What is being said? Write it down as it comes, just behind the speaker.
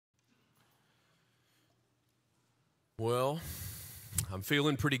Well, I'm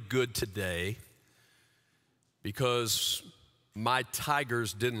feeling pretty good today because my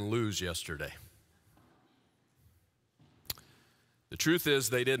Tigers didn't lose yesterday. The truth is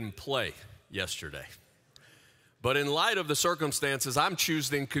they didn't play yesterday. But in light of the circumstances, I'm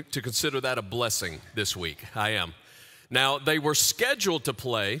choosing to consider that a blessing this week. I am. Now, they were scheduled to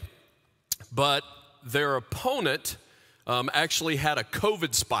play, but their opponent actually had a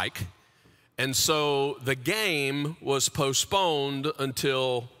COVID spike. And so the game was postponed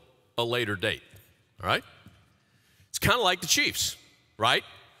until a later date, all right? It's kind of like the Chiefs, right?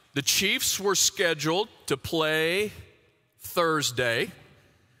 The Chiefs were scheduled to play Thursday,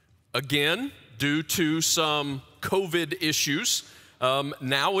 again, due to some COVID issues.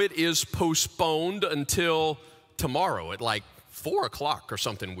 Now it is postponed until tomorrow at like 4 o'clock or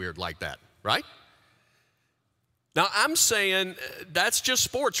something weird like that, right? Now, I'm saying that's just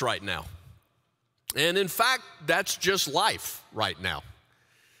sports right now. And in fact, that's just life right now.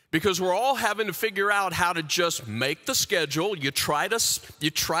 Because we're all having to figure out how to just make the schedule. You try to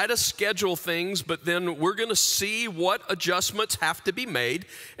schedule things, but then we're going to see what adjustments have to be made,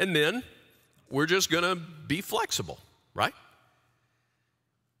 and then we're just going to be flexible, right?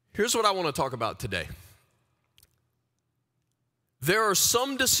 Here's what I want to talk about today. There are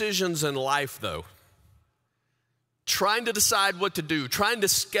some decisions in life, though, trying to decide what to do, trying to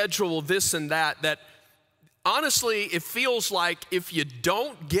schedule this and that honestly, it feels like if you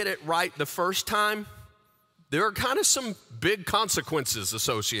don't get it right the first time, there are kind of some big consequences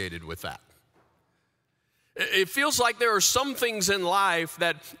associated with that. It feels like there are some things in life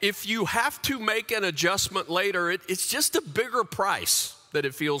that if you have to make an adjustment later, it's just a bigger price that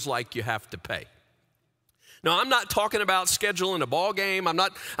it feels like you have to pay. Now, I'm not talking about scheduling a ball game. I'm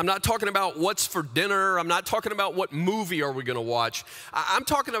not talking about what's for dinner. I'm not talking about what movie are we going to watch. I'm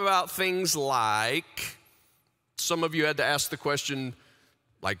talking about things like, some of you had to ask the question,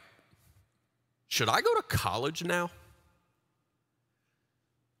 like, should I go to college now?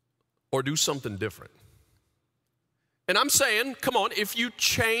 Or do something different? And I'm saying, come on, if you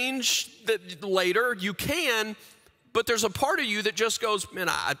change that later, you can. But there's a part of you that just goes, man,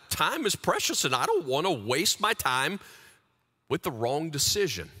 time is precious and I don't want to waste my time with the wrong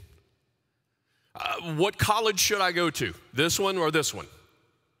decision. What college should I go to? This one or this one,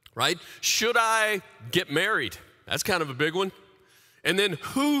 right? Should I get married? That's kind of a big one. And then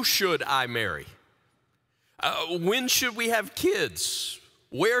who should I marry? When should we have kids?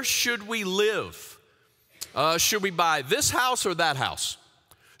 Where should we live? Should we buy this house or that house?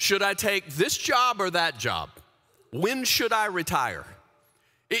 Should I take this job or that job? When should I retire?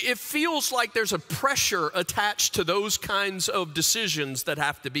 It feels like there's a pressure attached to those kinds of decisions that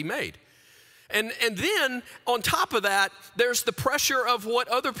have to be made. And then on top of that, there's the pressure of what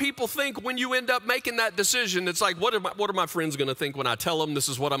other people think when you end up making that decision. It's like, what are my friends going to think when I tell them this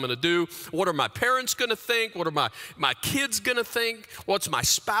is what I'm going to do? What are my parents going to think? What are my kids going to think? What's my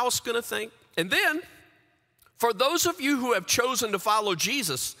spouse going to think? And then, for those of you who have chosen to follow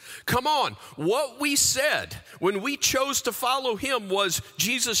Jesus, come on, what we said when we chose to follow him was,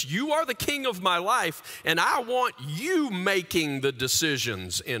 Jesus, you are the king of my life, and I want you making the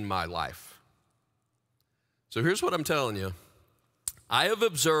decisions in my life. So here's what I'm telling you. I have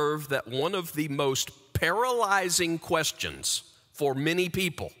observed that one of the most paralyzing questions for many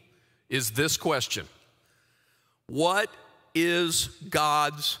people is this question: what is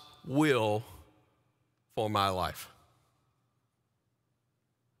God's will for my life?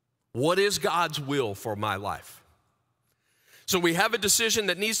 What is God's will for my life? So we have a decision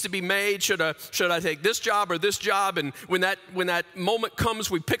that needs to be made. Should I take this job or this job? And when that moment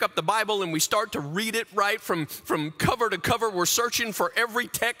comes, we pick up the Bible and we start to read it right from cover to cover. We're searching for every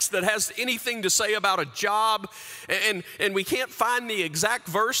text that has anything to say about a job. And we can't find the exact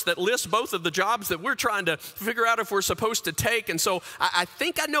verse that lists both of the jobs that we're trying to figure out if we're supposed to take. And so I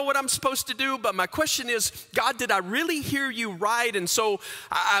think I know what I'm supposed to do, but my question is, God, did I really hear you right? And so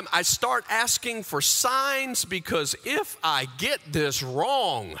I start asking for signs, because if I get this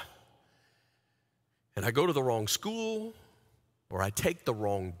wrong and I go to the wrong school, or I take the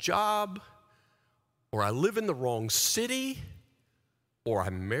wrong job, or I live in the wrong city, or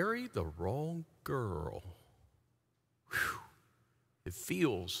I marry the wrong girl, it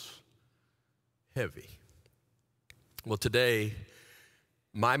feels heavy. Well, today,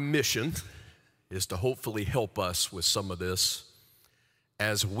 my mission is to hopefully help us with some of this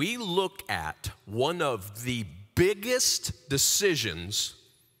as we look at one of the biggest decisions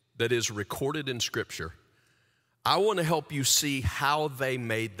that is recorded in Scripture. I want to help you see how they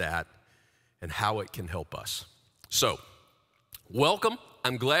made that and how it can help us. So, welcome.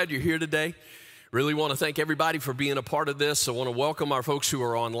 I'm glad you're here today. Really want to thank everybody for being a part of this. I want to welcome our folks who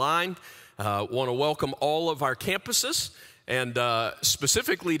are online. Want to welcome all of our campuses. And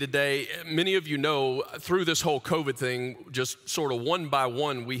specifically today, many of you know through this whole COVID thing, just sort of one by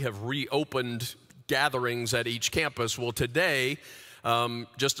one, we have reopened gatherings at each campus. Well, today,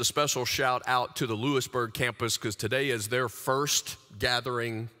 just a special shout out to the Lewisburg campus because today is their first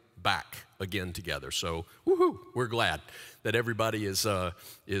gathering back again together. So, woohoo, we're glad that everybody is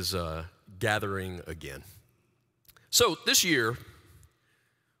gathering again. So this year,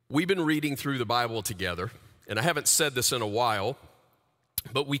 we've been reading through the Bible together, and I haven't said this in a while,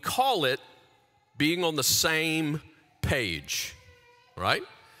 but we call it being on the same page, right?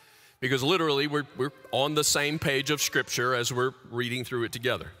 Because literally, we're on the same page of Scripture as we're reading through it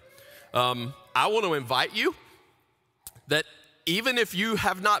together. I want to invite you that even if you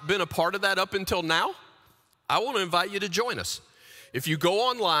have not been a part of that up until now, I want to invite you to join us. If you go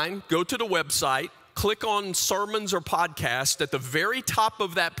online, go to the website, click on sermons or podcasts, at the very top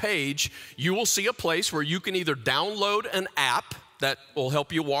of that page, you will see a place where you can either download an app that will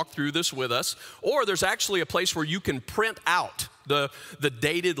help you walk through this with us, or there's actually a place where you can print out the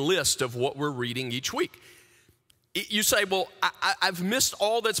dated list of what we're reading each week. You say, well, I've missed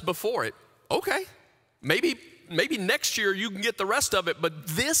all that's before it. Okay, maybe next year you can get the rest of it, but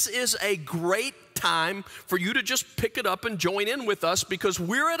this is a great time for you to just pick it up and join in with us because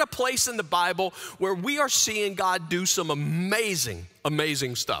we're at a place in the Bible where we are seeing God do some amazing,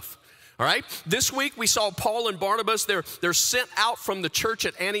 amazing stuff. All right, this week we saw Paul and Barnabas. They're sent out from the church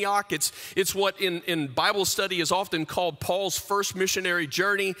at Antioch. It's what in Bible study is often called Paul's first missionary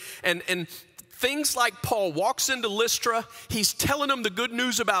journey. And things like Paul walks into Lystra, he's telling them the good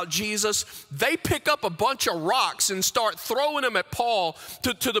news about Jesus. They pick up a bunch of rocks and start throwing them at Paul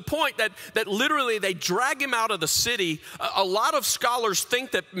to the point that literally they drag him out of the city. A lot of scholars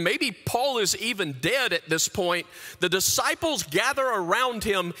think that maybe Paul is even dead at this point. The disciples gather around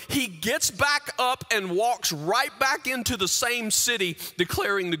him. He gets back up and walks right back into the same city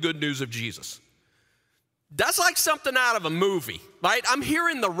declaring the good news of Jesus. That's like something out of a movie, right? I'm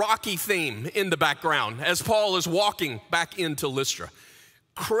hearing the Rocky theme in the background as Paul is walking back into Lystra.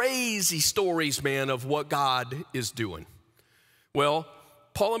 Crazy stories, man, of what God is doing. Well,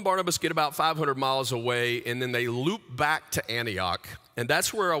 Paul and Barnabas get about 500 miles away, and then they loop back to Antioch. And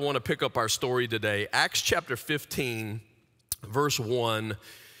that's where I want to pick up our story today. Acts chapter 15, verse 1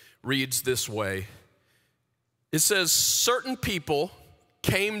 reads this way. It says, certain people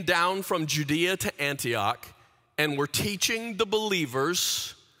came down from Judea to Antioch and were teaching the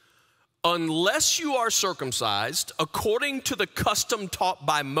believers, unless you are circumcised according to the custom taught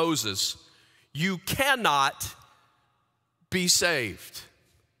by Moses, you cannot be saved.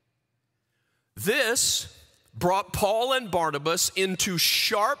 This brought Paul and Barnabas into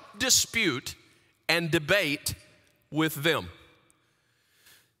sharp dispute and debate with them.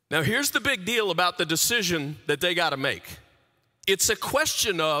 Now here's the big deal about the decision that they got to make. It's a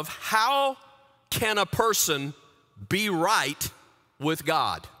question of how can a person be right with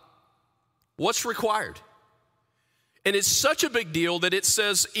God? What's required? And it's such a big deal that it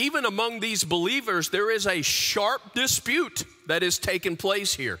says even among these believers, there is a sharp dispute that is taking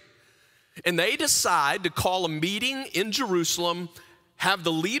place here. And they decide to call a meeting in Jerusalem, have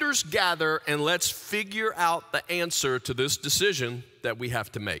the leaders gather, and let's figure out the answer to this decision that we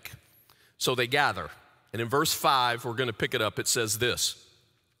have to make. So they gather. And in verse 5, we're going to pick it up. It says this.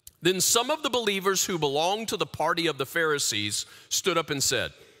 Then some of the believers who belonged to the party of the Pharisees stood up and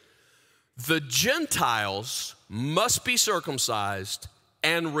said, the Gentiles must be circumcised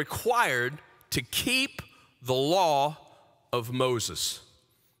and required to keep the law of Moses.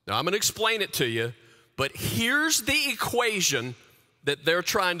 Now, I'm going to explain it to you, but here's the equation that they're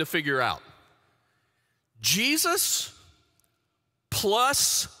trying to figure out. Jesus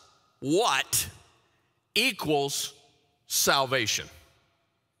plus what equals salvation?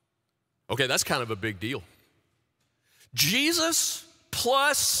 Okay, that's kind of a big deal. Jesus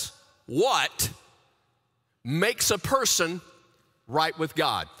plus what makes a person right with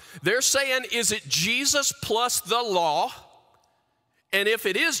God? They're saying, is it Jesus plus the law? And if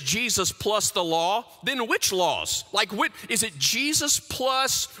it is Jesus plus the law, then which laws? Is it Jesus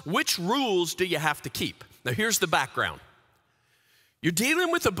plus which rules do you have to keep? Now here's the background. You're dealing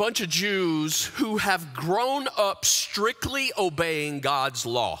with a bunch of Jews who have grown up strictly obeying God's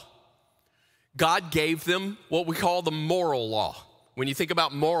law. God gave them what we call the moral law. When you think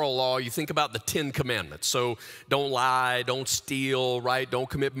about moral law, you think about the 10 commandments. So don't lie, don't steal, right? Don't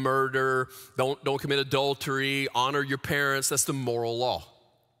commit murder, don't commit adultery, honor your parents. That's the moral law.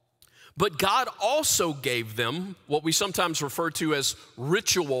 But God also gave them what we sometimes refer to as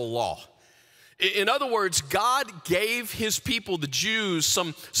ritual law. In other words, God gave his people, the Jews,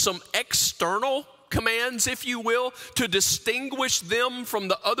 some external commands, if you will, to distinguish them from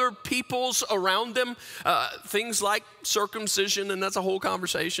the other peoples around them. Things like circumcision, and that's a whole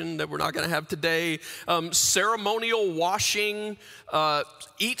conversation that we're not going to have today. Ceremonial washing,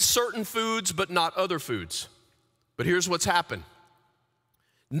 eat certain foods but not other foods. But here's what's happened.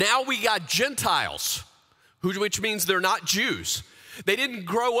 Now we got Gentiles, which means they're not Jews. They didn't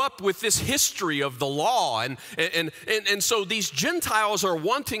grow up with this history of the law. And so these Gentiles are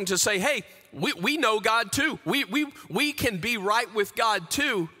wanting to say, hey, we know God too. We can be right with God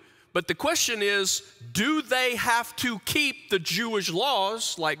too. But the question is, do they have to keep the Jewish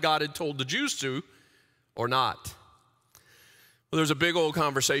laws like God had told the Jews to, or not? Well, there's a big old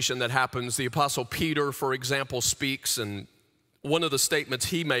conversation that happens. The Apostle Peter, for example, speaks, and one of the statements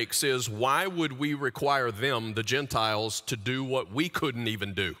he makes is, why would we require them, the Gentiles, to do what we couldn't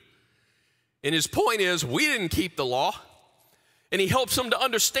even do? And his point is, we didn't keep the law. And he helps them to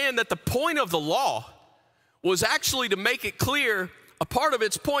understand that the point of the law was actually to make it clear, a part of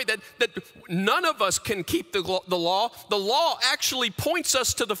its point, that none of us can keep the law. The law actually points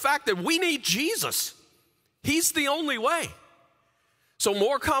us to the fact that we need Jesus. He's the only way. So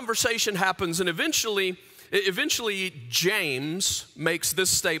more conversation happens, and eventually James makes this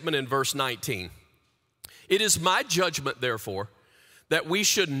statement in verse 19. It is my judgment, therefore, that we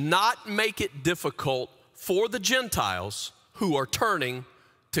should not make it difficult for the Gentiles who are turning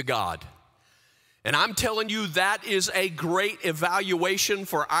to God. And I'm telling you, that is a great evaluation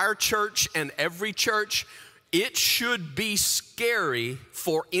for our church and every church. It should be scary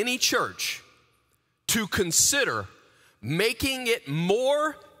for any church to consider making it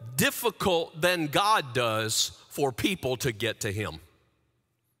more difficult than God does for people to get to him.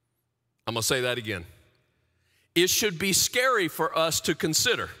 I'm going to say that again. It should be scary for us to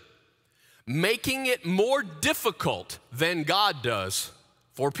consider making it more difficult than God does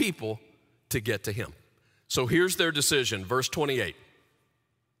for people to get to him. So here's their decision, verse 28.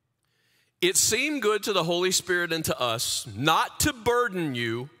 It seemed good to the Holy Spirit and to us not to burden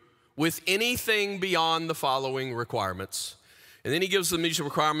you with anything beyond the following requirements. And then he gives them these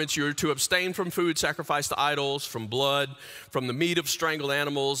requirements. You're to abstain from food sacrificed to idols, from blood, from the meat of strangled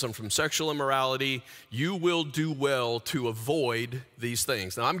animals, and from sexual immorality. You will do well to avoid these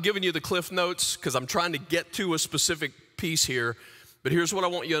things. Now, I'm giving you the Cliff Notes because I'm trying to get to a specific piece here. But here's what I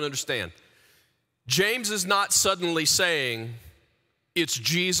want you to understand. James is not suddenly saying it's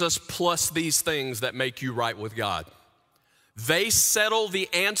Jesus plus these things that make you right with God. They settle the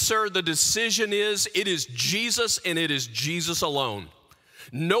answer. The decision is, it is Jesus and it is Jesus alone.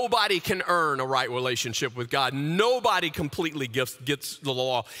 Nobody can earn a right relationship with God. Nobody completely gets the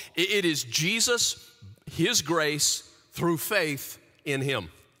law. It is Jesus, his grace, through faith in him.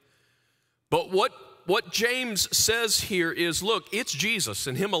 But what James says here is, look, it's Jesus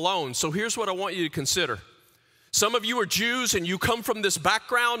and him alone. So here's what I want you to consider. Some of you are Jews and you come from this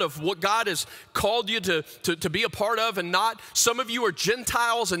background of what God has called you to be a part of and not. Some of you are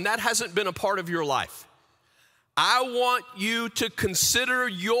Gentiles and that hasn't been a part of your life. I want you to consider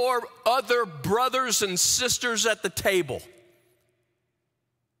your other brothers and sisters at the table.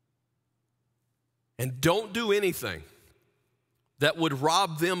 And don't do anything that would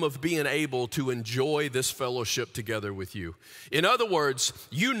rob them of being able to enjoy this fellowship together with you. In other words,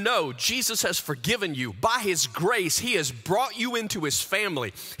 you know Jesus has forgiven you. By his grace, he has brought you into his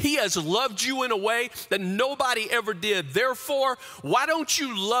family. He has loved you in a way that nobody ever did. Therefore, why don't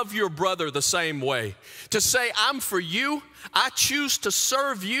you love your brother the same way? To say, I'm for you, I choose to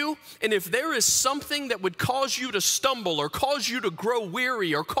serve you, and if there is something that would cause you to stumble or cause you to grow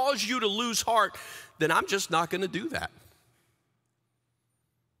weary or cause you to lose heart, then I'm just not going to do that.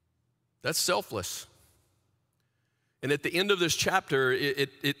 That's selfless. And at the end of this chapter,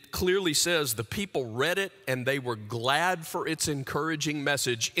 it clearly says the people read it and they were glad for its encouraging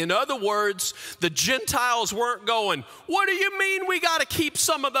message. In other words, the Gentiles weren't going, what do you mean we got to keep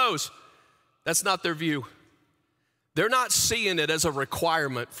some of those? That's not their view. They're not seeing it as a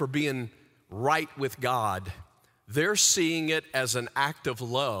requirement for being right with God. They're seeing it as an act of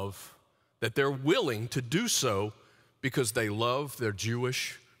love that they're willing to do so because they love their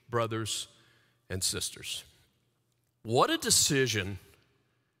Jewish brothers and sisters. What a decision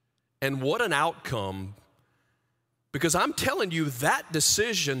and what an outcome, because I'm telling you that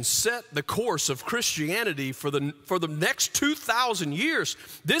decision set the course of Christianity for the next 2,000 years.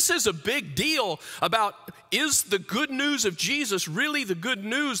 This is a big deal about, is the good news of Jesus really the good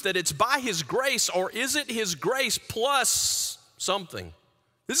news that it's by his grace, or is it his grace plus something?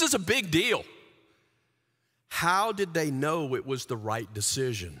 This is a big deal. How did they know it was the right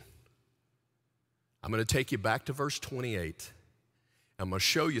decision? I'm going to take you back to verse 28. I'm going to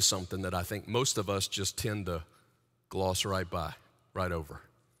show you something that I think most of us just tend to gloss right by, right over.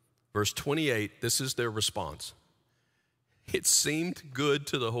 Verse 28, this is their response. It seemed good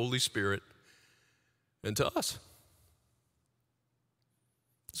to the Holy Spirit and to us.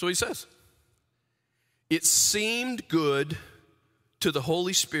 That's what he says. It seemed good to the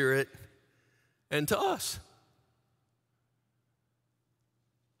Holy Spirit and to us.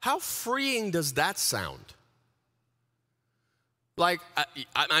 How freeing does that sound? Like,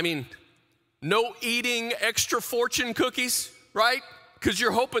 I mean, no eating extra fortune cookies, right? Because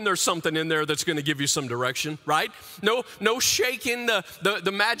you're hoping there's something in there that's going to give you some direction, right? No shaking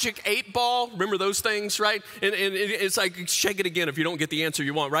the magic 8-ball. Remember those things, right? And it's like, shake it again if you don't get the answer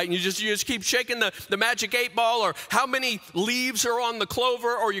you want, right? And you just keep shaking the magic 8-ball, or how many leaves are on the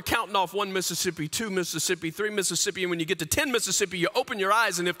clover, or you're counting off 1 Mississippi, 2 Mississippi, 3 Mississippi, and when you get to 10 Mississippi, you open your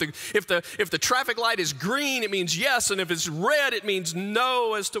eyes, and if the traffic light is green, it means yes, and if it's red, it means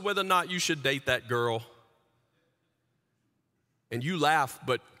no as to whether or not you should date that girl. And you laugh,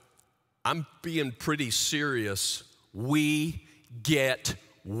 but I'm being pretty serious. We get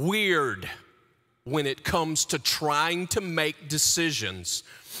weird when it comes to trying to make decisions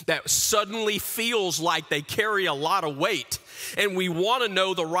that suddenly feels like they carry a lot of weight. And we want to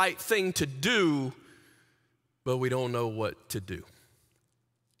know the right thing to do, but we don't know what to do.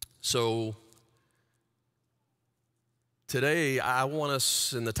 So today, I want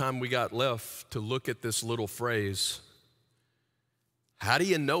us, in the time we got left, to look at this little phrase. How do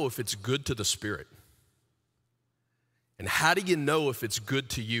you know if it's good to the Spirit? And how do you know if it's good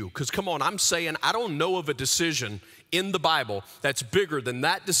to you? Because come on, I'm saying I don't know of a decision in the Bible that's bigger than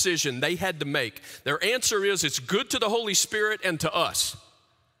that decision they had to make. Their answer is it's good to the Holy Spirit and to us.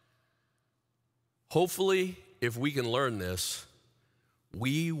 Hopefully, if we can learn this,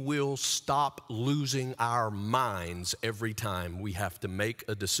 we will stop losing our minds every time we have to make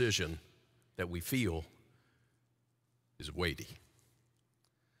a decision that we feel is weighty.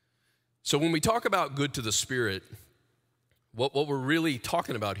 So when we talk about good to the Spirit, what we're really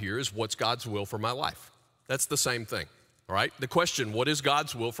talking about here is what's God's will for my life. That's the same thing, all right? The question, what is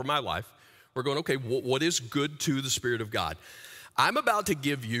God's will for my life? We're going, okay, what is good to the Spirit of God? I'm about to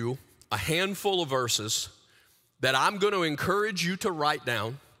give you a handful of verses that I'm going to encourage you to write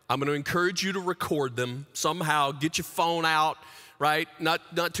down. I'm going to encourage you to record them somehow. Get your phone out, right?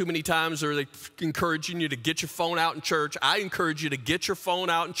 Not too many times are they encouraging you to get your phone out in church. I encourage you to get your phone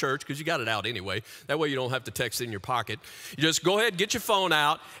out in church because you got it out anyway. That way you don't have to text it in your pocket. You just go ahead, get your phone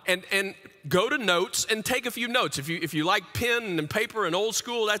out, and go to notes and take a few notes. If you like pen and paper and old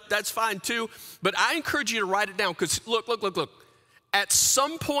school, that's fine too. But I encourage you to write it down because look. At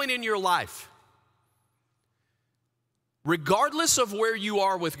some point in your life, regardless of where you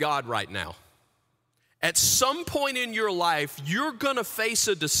are with God right now, at some point in your life, you're going to face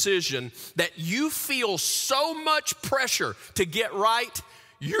a decision that you feel so much pressure to get right,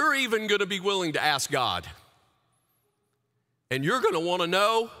 you're even going to be willing to ask God. And you're going to want to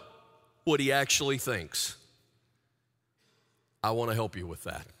know what He actually thinks. I want to help you with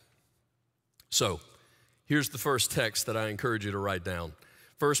that. So, here's the first text that I encourage you to write down.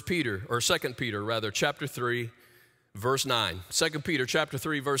 2 Peter, chapter 3. Verse 9, 2 Peter chapter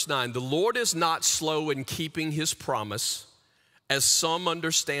 3, verse 9, the Lord is not slow in keeping His promise, as some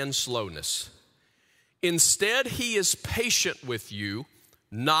understand slowness. Instead, He is patient with you,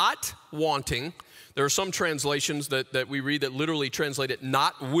 not wanting. There are some translations that we read that literally translate it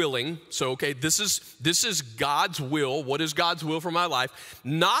not willing. So, okay, this is God's will. What is God's will for my life?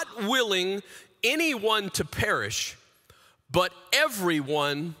 Not willing anyone to perish, but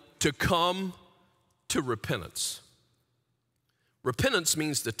everyone to come to repentance. Repentance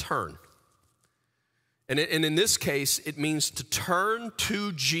means to turn. And in this case, it means to turn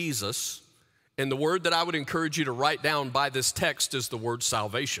to Jesus. And the word that I would encourage you to write down by this text is the word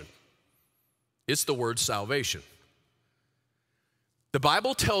salvation. It's the word salvation. The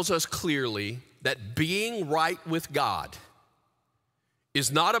Bible tells us clearly that being right with God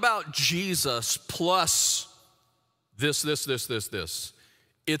is not about Jesus plus this.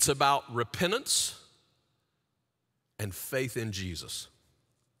 It's about repentance and faith in Jesus.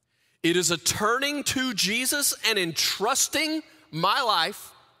 It is a turning to Jesus and entrusting my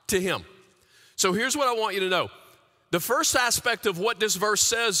life to Him. So here's what I want you to know. The first aspect of what this verse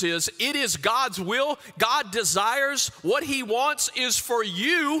says is it is God's will. God desires, what He wants is for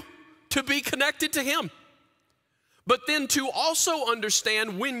you to be connected to Him. But then to also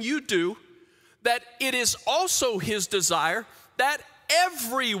understand when you do that it is also His desire that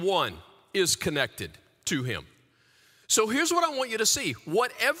everyone is connected to Him. So here's what I want you to see.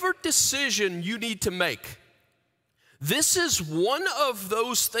 Whatever decision you need to make, this is one of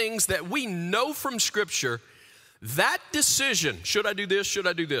those things that we know from Scripture. That decision, should I do this, should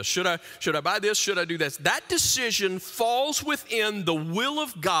I do this, should I buy this, should I do this, that decision falls within the will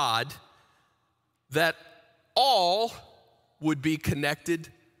of God that all would be connected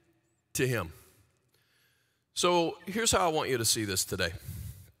to him. So here's how I want you to see this today.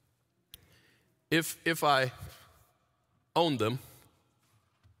 If I owned them,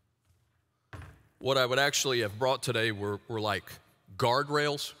 what I would actually have brought today were like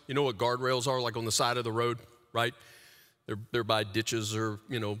guardrails. You know what guardrails are, like on the side of the road, right? They're by ditches or,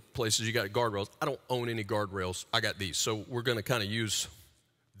 places you got guardrails. I don't own any guardrails. I got these. So we're going to kind of use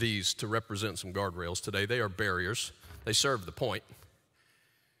these to represent some guardrails today. They are barriers. They serve the point.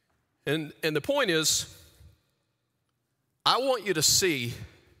 And the point is, I want you to see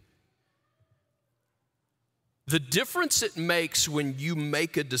the difference it makes when you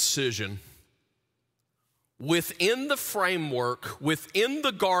make a decision within the framework, within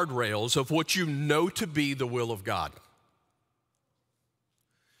the guardrails of what you know to be the will of God.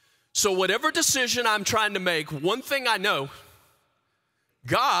 So whatever decision I'm trying to make, one thing I know,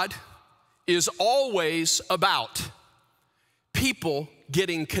 God is always about people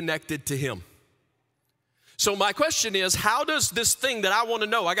getting connected to him. So my question is, how does this thing that I want to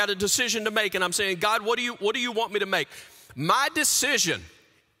know, I got a decision to make, and I'm saying, God, what do you want me to make? My decision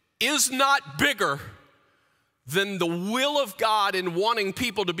is not bigger than the will of God in wanting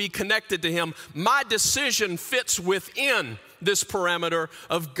people to be connected to him. My decision fits within this parameter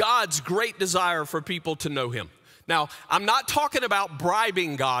of God's great desire for people to know him. Now, I'm not talking about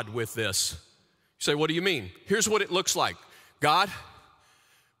bribing God with this. You say, what do you mean? Here's what it looks like. God,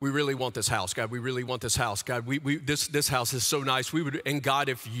 we really want this house. God, we really want this house. God, this house is so nice. And God,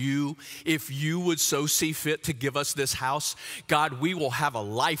 if you would so see fit to give us this house, God, we will have a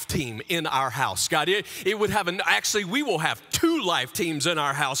life team in our house. God, we will have 2 life teams in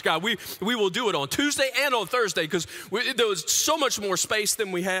our house. God, we will do it on Tuesday and on Thursday because there was so much more space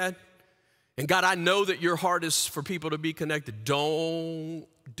than we had. And God, I know that your heart is for people to be connected. Don't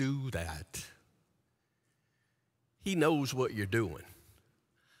do that. He knows what you're doing.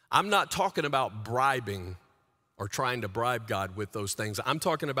 I'm not talking about bribing or trying to bribe God with those things. I'm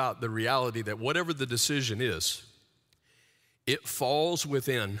talking about the reality that whatever the decision is, it falls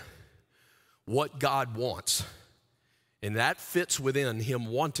within what God wants. And that fits within him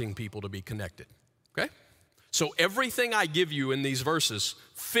wanting people to be connected. Okay? So everything I give you in these verses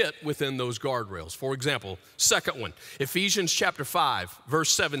fit within those guardrails. For example, second one, Ephesians chapter 5,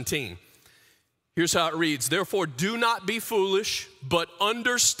 verse 17. Here's how it reads. Therefore, do not be foolish, but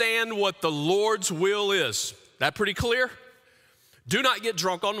understand what the Lord's will is. That pretty clear? Do not get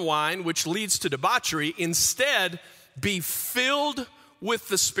drunk on wine, which leads to debauchery. Instead, be filled with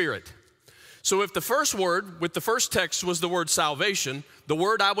the Spirit. So if the first word with the first text was the word salvation, the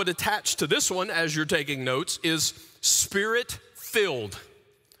word I would attach to this one as you're taking notes is Spirit-filled.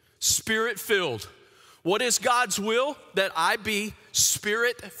 Spirit-filled. What is God's will? That I be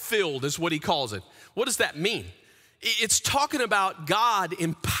Spirit-filled is what he calls it. What does that mean? It's talking about God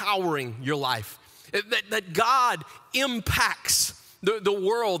empowering your life. That God impacts the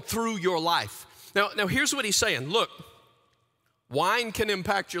world through your life. Now here's what he's saying. Look, wine can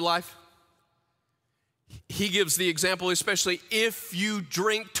impact your life. He gives the example, especially if you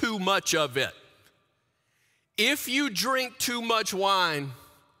drink too much of it. If you drink too much wine,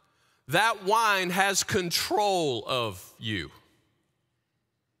 that wine has control of you.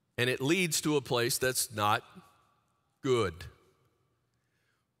 And it leads to a place that's not good.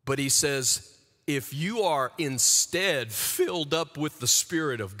 But he says, if you are instead filled up with the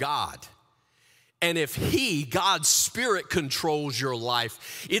Spirit of God, and if God's Spirit controls your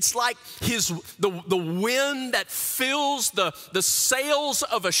life, it's like the wind that fills the sails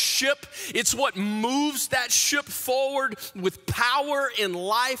of a ship. It's what moves that ship forward with power in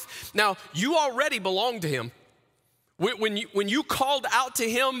life. Now, you already belong to him. When you called out to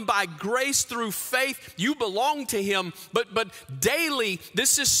him by grace through faith, you belong to him. But daily,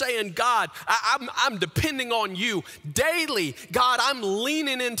 this is saying, God, I'm depending on you. Daily, God, I'm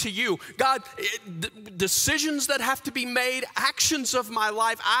leaning into you. God, decisions that have to be made, actions of my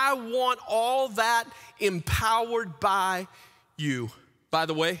life, I want all that empowered by you. By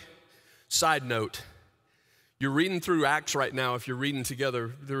the way, side note, you're reading through Acts right now. If you're reading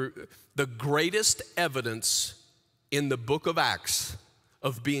together, the greatest evidence in the book of Acts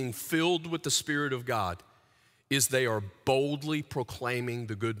of being filled with the Spirit of God is they are boldly proclaiming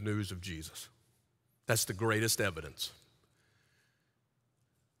the good news of Jesus. That's the greatest evidence.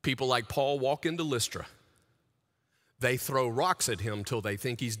 People like Paul walk into Lystra. They throw rocks at him till they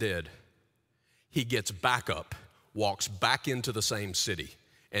think he's dead. He gets back up, walks back into the same city,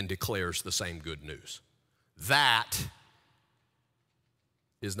 and declares the same good news. That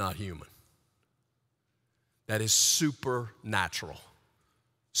is not human. That is supernatural,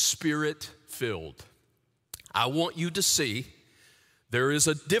 spirit-filled. I want you to see there is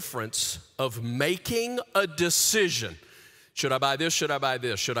a difference of making a decision. Should I buy this? Should I buy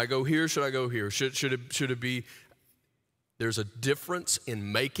this? Should I go here? Should I go here? Should it be? There's a difference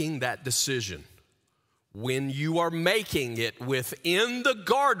in making that decision when you are making it within the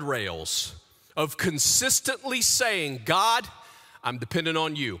guardrails of consistently saying, God, I'm dependent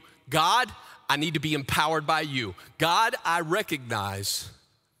on you. God, I need to be empowered by you. God, I recognize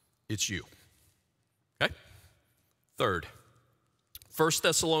it's you. Okay? Third, 1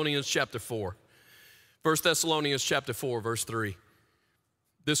 Thessalonians chapter 4. 1 Thessalonians chapter 4, verse 3.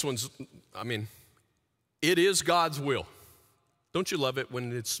 This one's, it is God's will. Don't you love it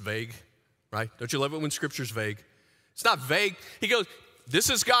when it's vague, right? Don't you love it when Scripture's vague? It's not vague. He goes, this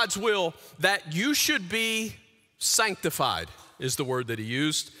is God's will that you should be sanctified, is the word that he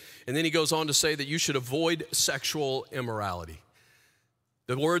used. And then he goes on to say that you should avoid sexual immorality.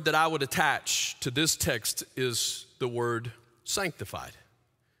 The word that I would attach to this text is the word sanctified.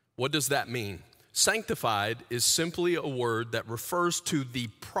 What does that mean? Sanctified is simply a word that refers to the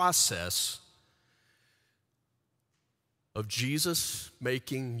process of Jesus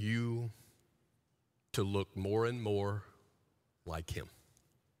making you to look more and more like him.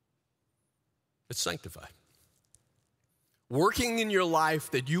 It's sanctified. Working in your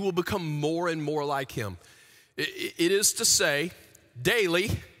life that you will become more and more like him. It is to say,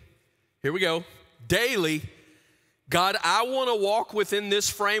 daily, here we go, daily, God, I want to walk within this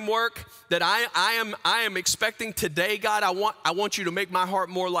framework that I am expecting today. God, I want you to make my heart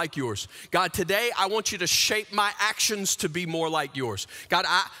more like yours. God, today I want you to shape my actions to be more like yours. God,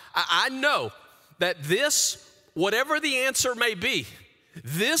 I know that this, whatever the answer may be,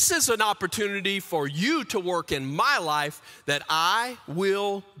 this is an opportunity for you to work in my life that I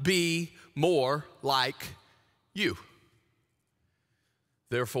will be more like you.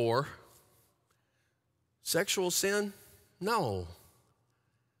 Therefore, sexual sin? No.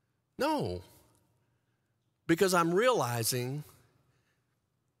 Because I'm realizing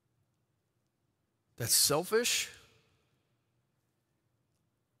that's selfish.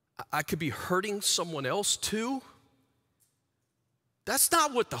 I could be hurting someone else too. That's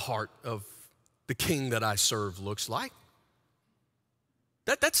not what the heart of the king that I serve looks like.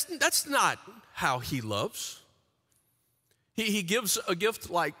 That's not how he loves. He gives a gift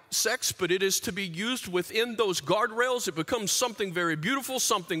like sex, but it is to be used within those guardrails. It becomes something very beautiful,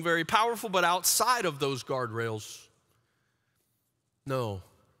 something very powerful, but outside of those guardrails, no.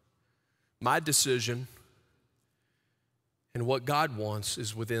 My decision and what God wants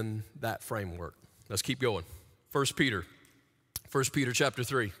is within that framework. Let's keep going. 1 Peter chapter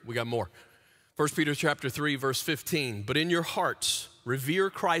 3. We got more. 1 Peter chapter 3, verse 15. But in your hearts, revere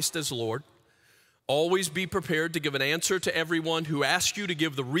Christ as Lord. Always be prepared to give an answer to everyone who asks you to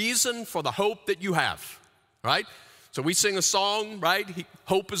give the reason for the hope that you have, right? So we sing a song, right?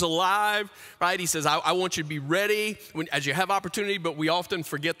 Hope is alive, right? He says, I want you to be ready as you have opportunity, but we often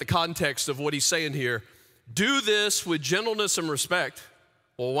forget the context of what he's saying here. Do this with gentleness and respect.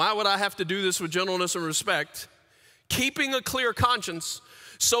 Well, why would I have to do this with gentleness and respect? Keeping a clear conscience,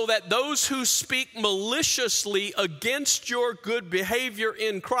 so that those who speak maliciously against your good behavior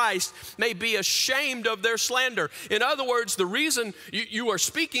in Christ may be ashamed of their slander. In other words, the reason you are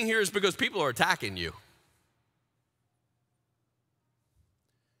speaking here is because people are attacking you.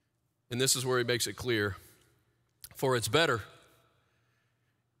 And this is where he makes it clear. For it's better,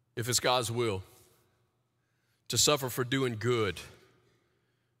 if it's God's will, to suffer for doing good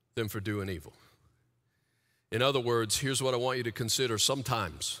than for doing evil. In other words, here's what I want you to consider.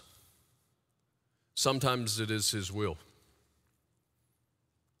 Sometimes it is his will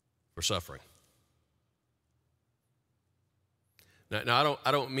for suffering. Now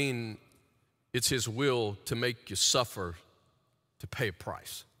I don't mean it's his will to make you suffer to pay a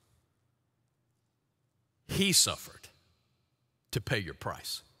price. He suffered to pay your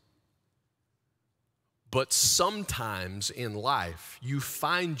price. But sometimes in life, you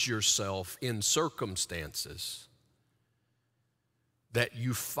find yourself in circumstances that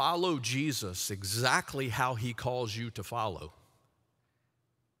you follow Jesus exactly how he calls you to follow.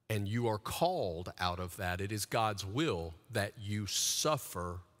 And you are called out of that. It is God's will that you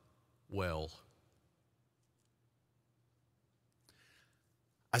suffer well.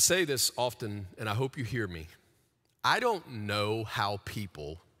 I say this often, and I hope you hear me. I don't know how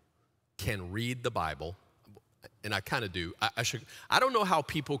people can read the Bible. and I kind of do. I don't know how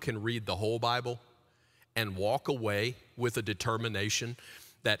people can read the whole Bible and walk away with a determination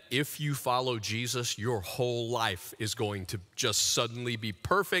that if you follow Jesus, your whole life is going to just suddenly be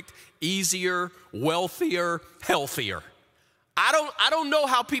perfect, easier, wealthier, healthier. I don't know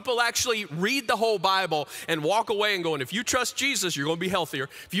how people actually read the whole Bible and walk away and going, if you trust Jesus, you're going to be healthier.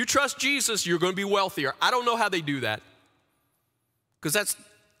 If you trust Jesus, you're going to be wealthier. I don't know how they do that, because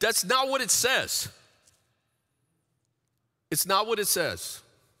that's not what it says. It's not what it says.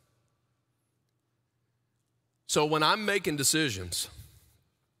 So when I'm making decisions,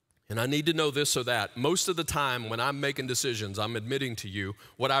 and I need to know this or that, most of the time when I'm making decisions, I'm admitting to you,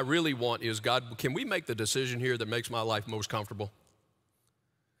 what I really want is, God, can we make the decision here that makes my life most comfortable?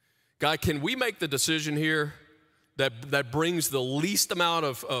 God, can we make the decision here that brings the least amount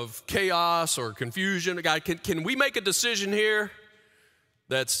of chaos or confusion? God, can we make a decision here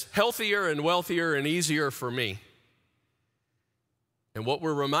that's healthier and wealthier and easier for me? And what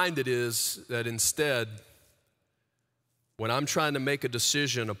we're reminded is that instead, when I'm trying to make a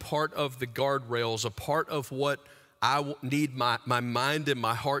decision, a part of the guardrails, a part of what I need my mind and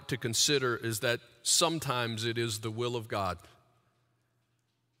my heart to consider is that sometimes it is the will of God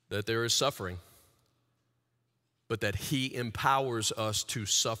that there is suffering, but that He empowers us to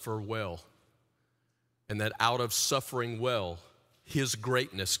suffer well, and that out of suffering well, His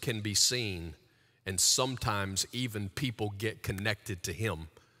greatness can be seen, and sometimes even people get connected to Him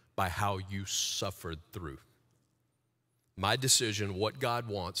by how you suffered through. My decision, what God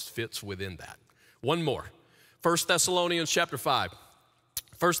wants, fits within that. One more. 1 Thessalonians chapter 5.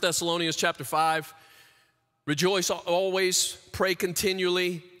 1 Thessalonians chapter 5. Rejoice always, pray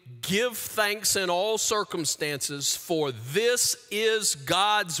continually, give thanks in all circumstances, for this is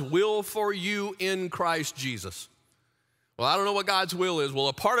God's will for you in Christ Jesus. Well, I don't know what God's will is. Well,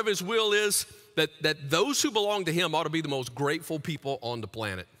 a part of His will is that those who belong to Him ought to be the most grateful people on the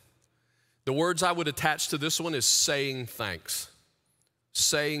planet. The words I would attach to this one is saying thanks.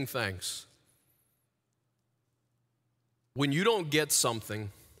 Saying thanks. When you don't get something,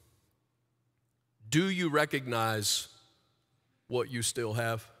 do you recognize what you still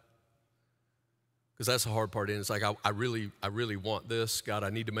have? Because that's the hard part. And it's like, I really want this. God, I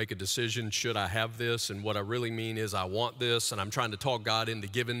need to make a decision. Should I have this? And what I really mean is I want this, and I'm trying to talk God into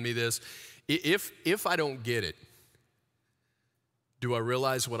giving me this. If I don't get it, do I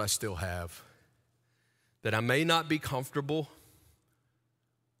realize what I still have? That I may not be comfortable,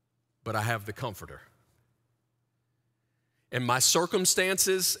 but I have the Comforter. And my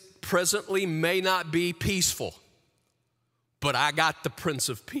circumstances presently may not be peaceful, but I got the Prince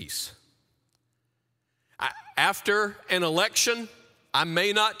of Peace. After an election, I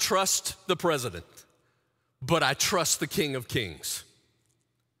may not trust the president, but I trust the King of Kings.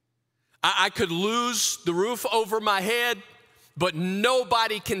 I could lose the roof over my head, but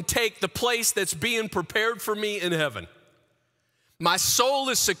nobody can take the place that's being prepared for me in heaven. My soul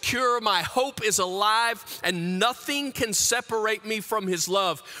is secure, my hope is alive, and nothing can separate me from His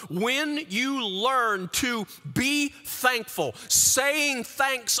love. When you learn to be thankful, saying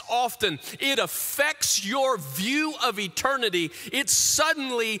thanks often, it affects your view of eternity. It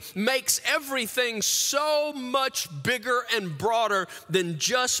suddenly makes everything so much bigger and broader than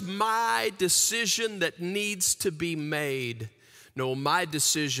just my decision that needs to be made. No, my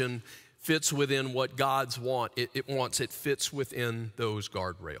decision fits within what God's want. It fits within those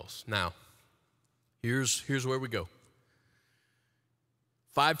guardrails. Now, here's where we go.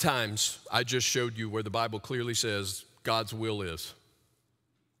 5 times I just showed you where the Bible clearly says God's will is.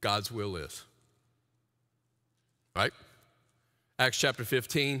 God's will is. Right? Acts chapter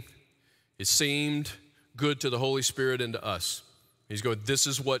 15, it seemed good to the Holy Spirit and to us. He's going, this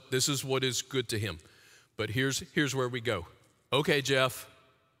is what is good to Him. But here's where we go. Okay, Jeff,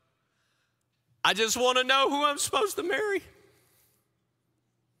 I just want to know who I'm supposed to marry.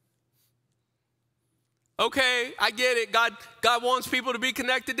 Okay, I get it. God wants people to be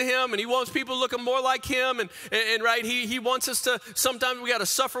connected to Him, and He wants people looking more like Him, and right, He wants us to, sometimes we got to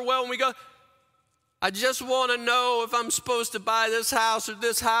suffer well when we go, I just want to know if I'm supposed to buy this house or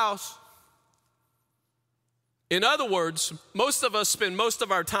this house. In other words, most of us spend most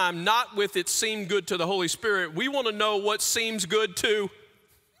of our time not with it seemed good to the Holy Spirit. We want to know what seems good to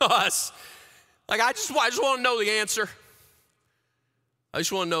us. Like, I just want to know the answer. I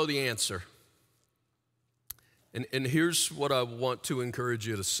just want to know the answer. And here's what I want to encourage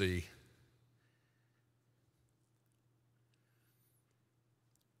you to see.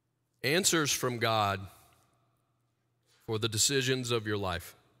 Answers from God for the decisions of your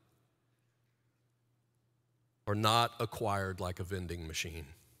life are not acquired like a vending machine.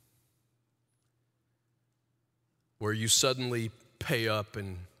 where you suddenly pay up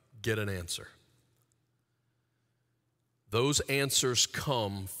and get an answer. Those answers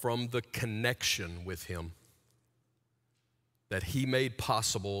come from the connection with Him that He made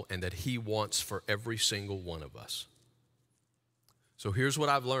possible and that He wants for every single one of us. So here's what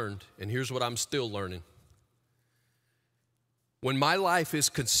I've learned, and here's what I'm still learning. When my life is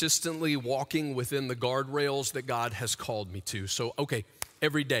consistently walking within the guardrails that God has called me to, so okay,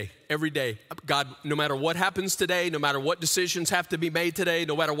 every day, God, no matter what happens today, no matter what decisions have to be made today,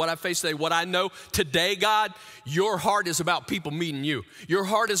 no matter what I face today, what I know today, God, your heart is about people meeting you. Your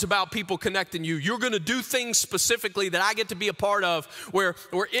heart is about people connecting you. You're going to do things specifically that I get to be a part of where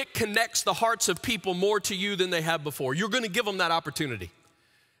it connects the hearts of people more to you than they have before. You're going to give them that opportunity.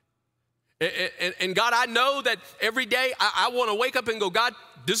 And God, I know that every day I want to wake up and go, God,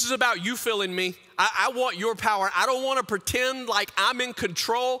 this is about you filling me. I want your power. I don't want to pretend like I'm in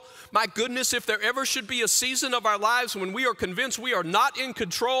control. My goodness, if there ever should be a season of our lives when we are convinced we are not in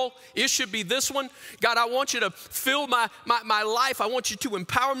control, it should be this one. God, I want you to fill my life. I want you to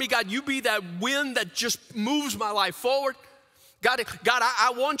empower me. God, you be that wind that just moves my life forward. God,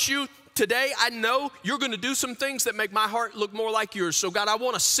 I want you. Today, I know you're going to do some things that make my heart look more like yours. So, God, I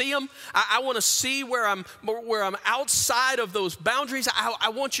want to see them. I want to see where I'm outside of those boundaries. I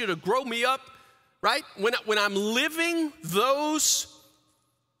want you to grow me up, right? When I'm living those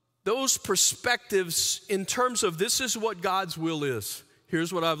perspectives in terms of this is what God's will is,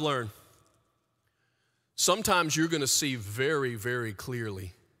 here's what I've learned. Sometimes you're going to see very, very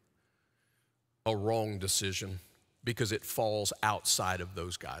clearly a wrong decision because it falls outside of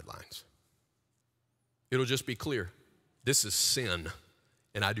those guidelines. It'll just be clear. This is sin,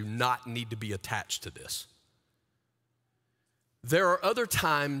 and I do not need to be attached to this. There are other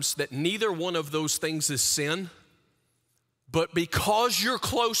times that neither one of those things is sin, but because you're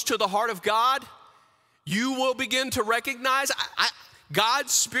close to the heart of God, you will begin to recognize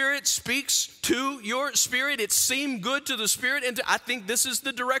God's Spirit speaks to your spirit. It seemed good to the Spirit, and I think this is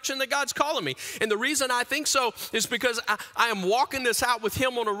the direction that God's calling me. And the reason I think so is because I am walking this out with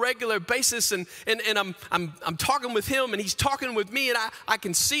Him on a regular basis, and I'm talking with Him, and He's talking with me, and I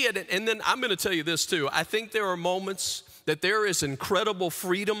can see it. And then I'm going to tell you this too. I think there are moments that there is incredible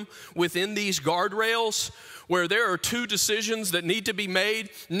freedom within these guardrails where there are two decisions that need to be made.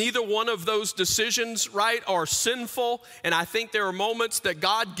 Neither one of those decisions, right, are sinful. And I think there are moments that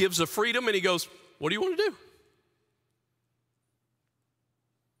God gives a freedom and He goes, what do you want to do?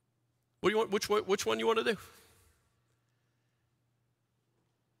 What do you want? Which one you want to do?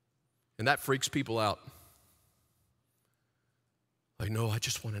 And that freaks people out. Like, no, I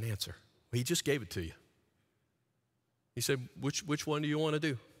just want an answer. Well, He just gave it to you. He said, which one do you want to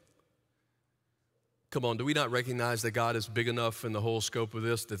do? Come on, do we not recognize that God is big enough in the whole scope of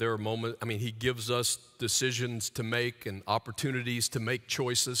this, that there are moments, He gives us decisions to make and opportunities to make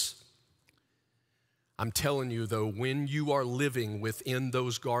choices. I'm telling you, though, when you are living within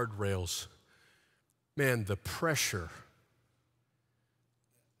those guardrails, man, the pressure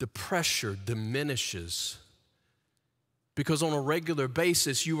diminishes. Because on a regular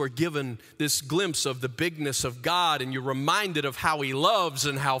basis, you are given this glimpse of the bigness of God, and you're reminded of how He loves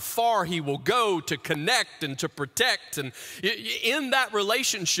and how far He will go to connect and to protect. And in that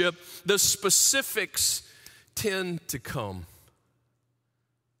relationship, the specifics tend to come.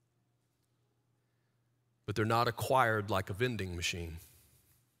 But they're not acquired like a vending machine.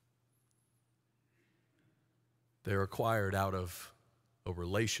 They're acquired out of a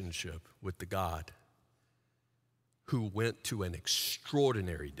relationship with the God who went to an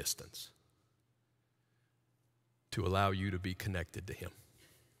extraordinary distance to allow you to be connected to Him.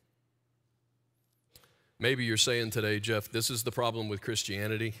 Maybe you're saying today, Jeff, this is the problem with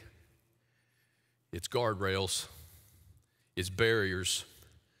Christianity. It's guardrails. It's barriers.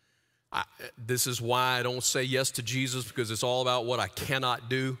 This is why I don't say yes to Jesus, because it's all about what I cannot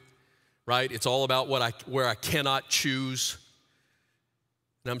do, right? It's all about where I cannot choose.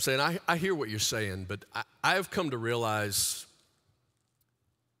 And I'm saying, I hear what you're saying, but I have come to realize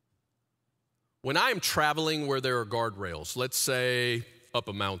when I am traveling where there are guardrails, let's say up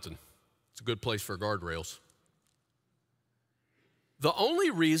a mountain, it's a good place for guardrails. The only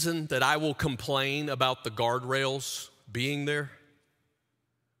reason that I will complain about the guardrails being there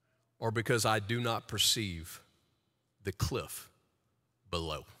are because I do not perceive the cliff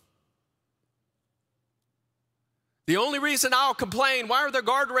below. The only reason I'll complain, why are there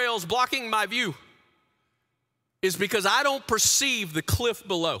guardrails blocking my view, is because I don't perceive the cliff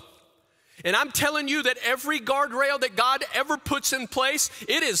below. And I'm telling you that every guardrail that God ever puts in place,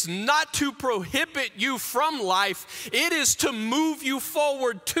 it is not to prohibit you from life. It is to move you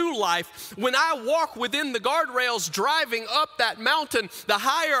forward to life. When I walk within the guardrails driving up that mountain, the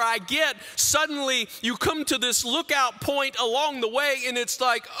higher I get, suddenly you come to this lookout point along the way and it's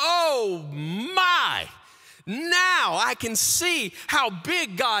like, oh my. Now I can see how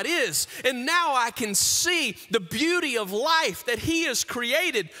big God is. And now I can see the beauty of life that He has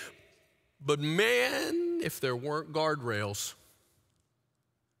created. But man, if there weren't guardrails,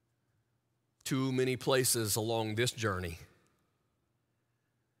 too many places along this journey,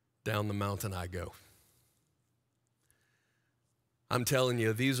 down the mountain I go. I'm telling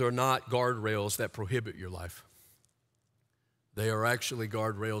you, these are not guardrails that prohibit your life. They are actually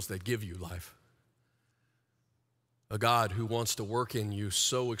guardrails that give you life. A God who wants to work in you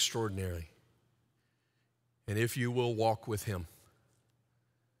so extraordinary. And if you will walk with Him,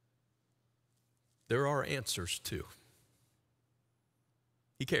 there are answers too.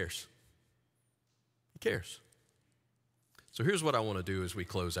 He cares. He cares. So here's what I want to do as we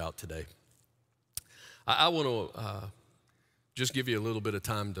close out today. I want to just give you a little bit of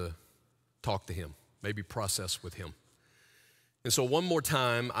time to talk to Him, maybe process with Him. And so one more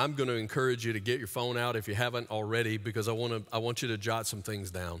time, I'm going to encourage you to get your phone out if you haven't already, because I want you to jot some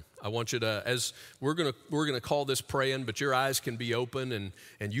things down. I want you to, as we're going to call this praying, but your eyes can be open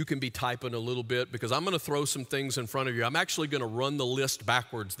and you can be typing a little bit, because I'm going to throw some things in front of you. I'm actually going to run the list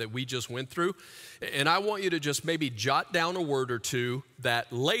backwards that we just went through, and I want you to just maybe jot down a word or two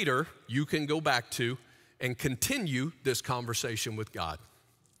that later you can go back to and continue this conversation with God.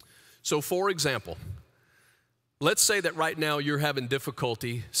 So for example, let's say that right now you're having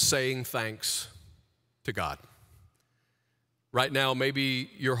difficulty saying thanks to God. Right now,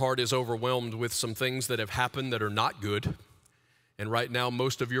 maybe your heart is overwhelmed with some things that have happened that are not good. And right now,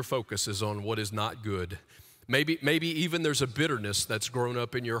 most of your focus is on what is not good. Maybe even there's a bitterness that's grown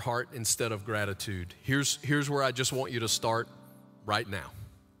up in your heart instead of gratitude. Here's where I just want you to start right now.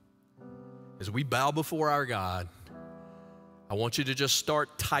 As we bow before our God, I want you to just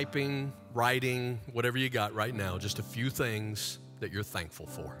start typing, writing, whatever you got right now, just a few things that you're thankful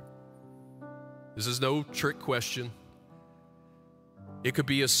for. This is no trick question. It could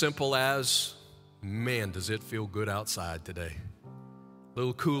be as simple as, man, does it feel good outside today? A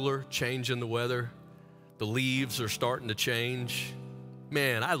little cooler, change in the weather. The leaves are starting to change.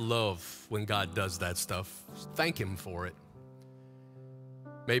 Man, I love when God does that stuff. Thank Him for it.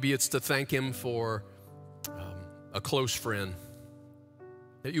 Maybe it's to thank Him for a close friend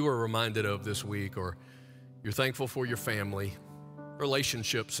that you were reminded of this week, or you're thankful for your family,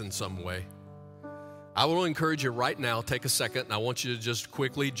 relationships in some way. I will encourage you right now, take a second, and I want you to just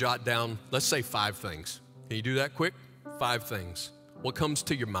quickly jot down, let's say 5 things. Can you do that quick? 5 things. What comes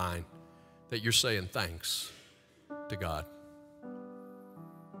to your mind that you're saying thanks to God?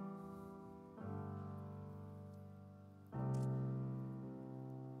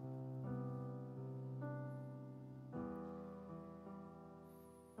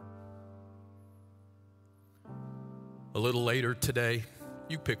 A little later today,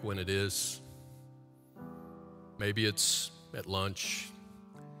 you pick when it is. Maybe it's at lunch.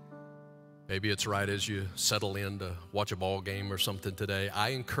 Maybe it's right as you settle in to watch a ball game or something today. I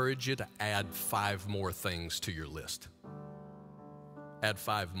encourage you to add 5 more things to your list. Add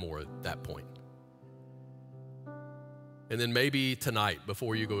 5 more at that point. And then maybe tonight,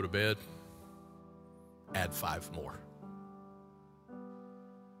 before you go to bed, add 5 more.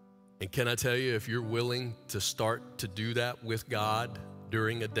 And can I tell you, if you're willing to start to do that with God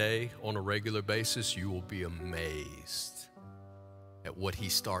during a day on a regular basis, you will be amazed at what He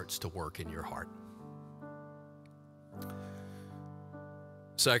starts to work in your heart.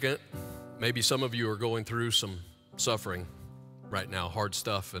 Second, maybe some of you are going through some suffering right now, hard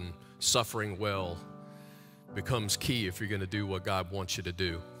stuff, and suffering well becomes key if you're going to do what God wants you to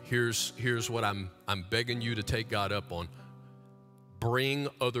do. Here's what I'm begging you to take God up on. Bring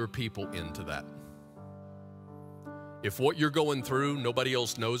other people into that. If what you're going through, nobody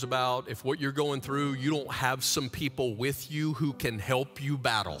else knows about, if what you're going through, you don't have some people with you who can help you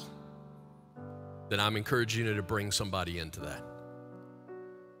battle, then I'm encouraging you to bring somebody into that.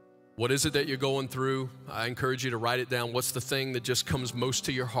 What is it that you're going through? I encourage you to write it down. What's the thing that just comes most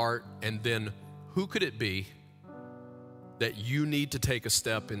to your heart? And then who could it be that you need to take a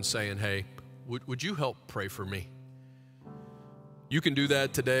step in saying, hey, would you help pray for me? You can do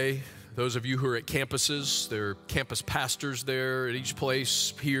that today. Those of you who are at campuses, there are campus pastors there at each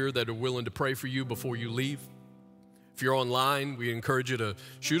place here that are willing to pray for you before you leave. If you're online, we encourage you to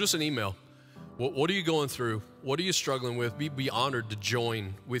shoot us an email. What are you going through? What are you struggling with? Be honored to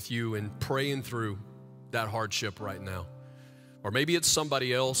join with you in praying through that hardship right now. Or maybe it's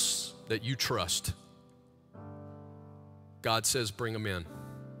somebody else that you trust. God says, bring them in.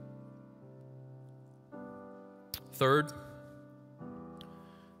 Third,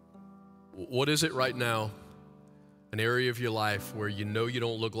 what is it right now, an area of your life where you know you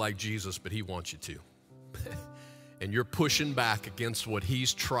don't look like Jesus, but he wants you to? And you're pushing back against what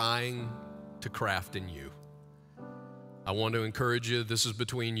he's trying to craft in you. I want to encourage you, this is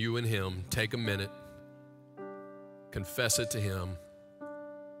between you and him. Take a minute, confess it to him,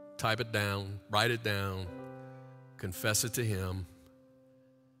 type it down, write it down, confess it to him,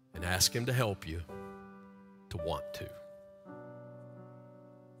 and ask him to help you to want to.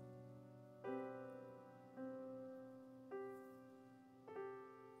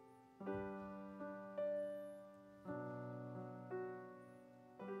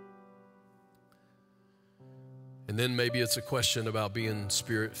 And then maybe it's a question about being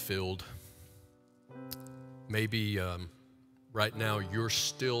Spirit-filled. Maybe right now you're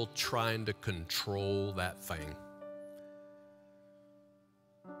still trying to control that thing.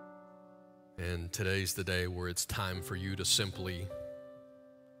 And today's the day where it's time for you to simply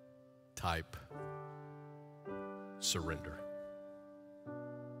type surrender.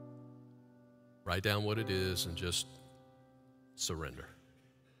 Write down what it is and just surrender.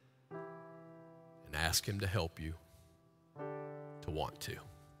 And ask him to help you to want to.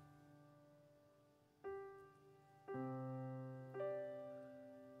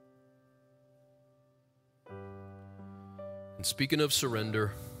 And speaking of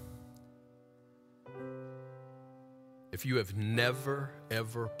surrender, if you have never,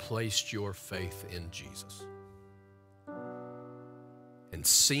 ever placed your faith in Jesus and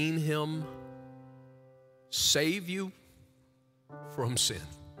seen him save you from sin,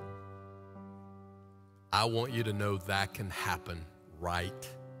 I want you to know that can happen right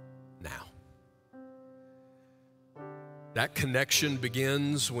now. That connection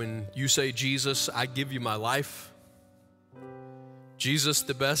begins when you say, Jesus, I give you my life. Jesus,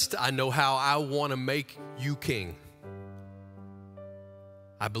 the best I know how, I want to make you king.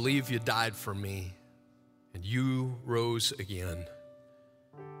 I believe you died for me and you rose again.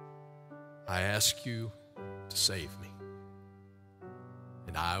 I ask you to save me,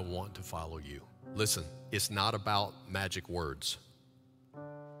 and I want to follow you. Listen, it's not about magic words.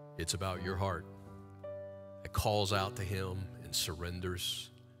 It's about your heart that calls out to him and surrenders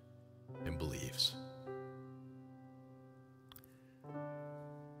and believes.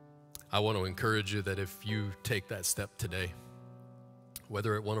 I want to encourage you that if you take that step today,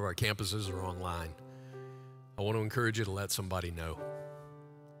 whether at one of our campuses or online, I want to encourage you to let somebody know.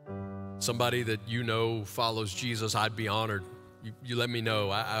 Somebody that you know follows Jesus, I'd be honored. You let me know.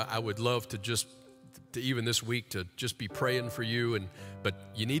 I would love to just, to even this week, to just be praying for you. But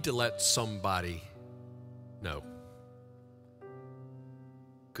you need to let somebody know,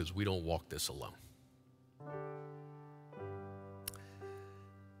 because we don't walk this alone.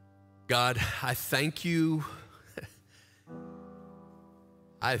 God, I thank you.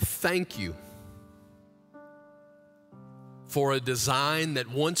 I thank you for a design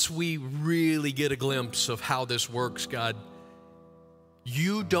that once we really get a glimpse of how this works, God,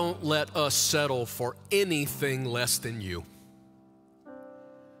 you don't let us settle for anything less than you.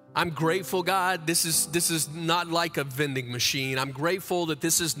 I'm grateful, God, this is not like a vending machine. I'm grateful that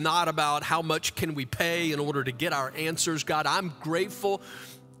this is not about how much can we pay in order to get our answers. God, I'm grateful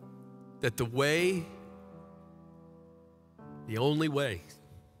that the only way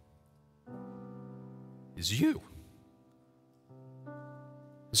is you.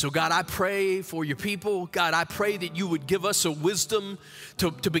 So God, I pray for your people. God, I pray that you would give us a wisdom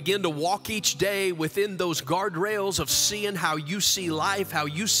to begin to walk each day within those guardrails of seeing how you see life, how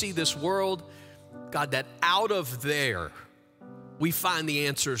you see this world. God, that out of there, we find the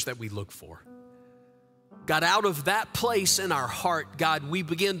answers that we look for. God, out of that place in our heart, God, we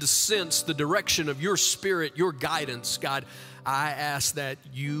begin to sense the direction of your Spirit, your guidance. God, I ask that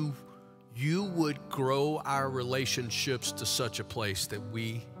you would grow our relationships to such a place that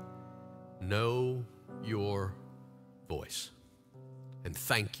we know your voice. And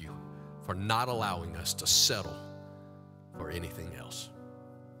thank you for not allowing us to settle for anything else.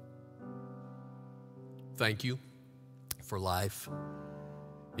 Thank you for life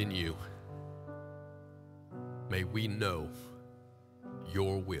in you. May we know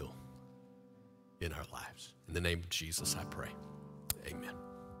your will in our lives. In the name of Jesus, I pray. Amen.